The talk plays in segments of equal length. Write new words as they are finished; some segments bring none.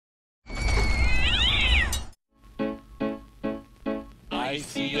I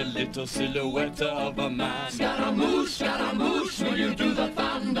see a little silhouette of a man. Scaramouche, will you do the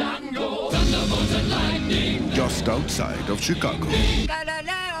fandango? Thunderbolts and lightning. Just outside of Chicago.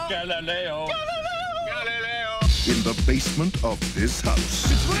 Galileo! Galileo! In the basement of this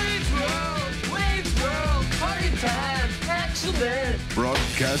house. It's Wayne's World, party time, excellent.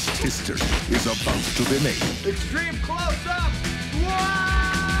 Broadcast history is about to be made. Extreme close-up. Wow!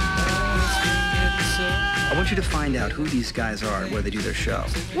 I want you to find out who these guys are and where they do their show.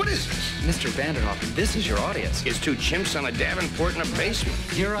 What is this? Mr. Vanderhoff, this is your audience. It's two chimps on a Davenport in a basement.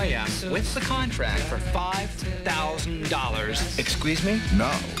 Here I am with the contract for $5,000. Excuse me?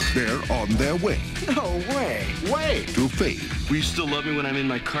 Now they're on their way. No way. Wait! To fame. Will you still love me when I'm in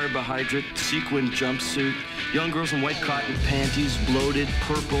my carbohydrate sequin jumpsuit? Young girls in white cotton panties, bloated,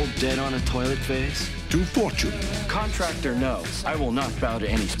 purple, dead on a toilet face? To fortune. Contractor, no. I will not bow to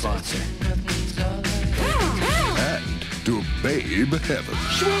any sponsor. And to babe heaven.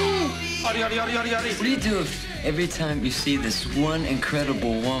 What do you do if every time you see this one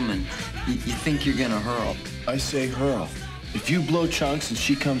incredible woman, you think you're gonna hurl? I say hurl. If you blow chunks and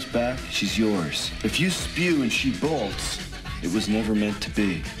she comes back, she's yours. If you spew and she bolts, it was never meant to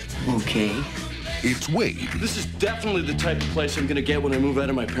be. Okay. It's Wayne. This is definitely the type of place I'm gonna get when I move out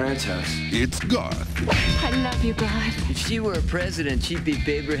of my parents' house. It's Garth. I love you, Garth. If she were a president, she'd be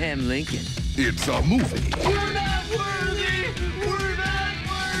Abraham Lincoln. It's a movie. We're not worthy! We're not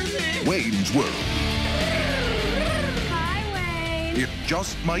worthy! Wayne's World. Hi, Wayne. It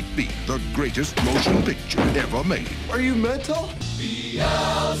just might be the greatest motion picture ever made. Are you mental?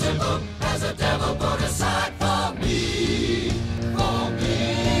 Beelzebub.